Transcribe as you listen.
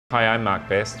Hi, I'm Mark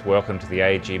Best. Welcome to the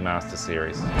AEG Master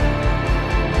Series.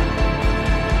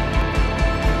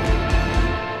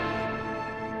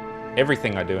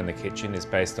 Everything I do in the kitchen is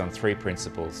based on three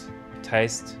principles: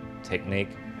 taste,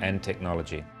 technique, and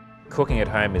technology. Cooking at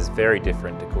home is very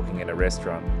different to cooking in a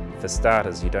restaurant. For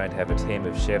starters, you don't have a team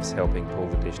of chefs helping pull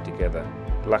the dish together.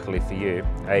 Luckily for you,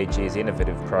 AEG's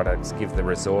innovative products give the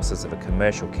resources of a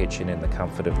commercial kitchen in the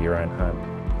comfort of your own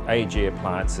home. AEG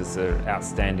appliances are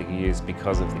outstanding to use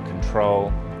because of the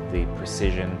control, the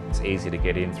precision. It's easy to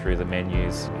get in through the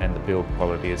menus, and the build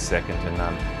quality is second to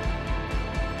none.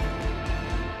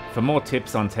 For more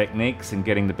tips on techniques and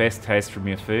getting the best taste from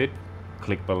your food,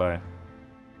 click below.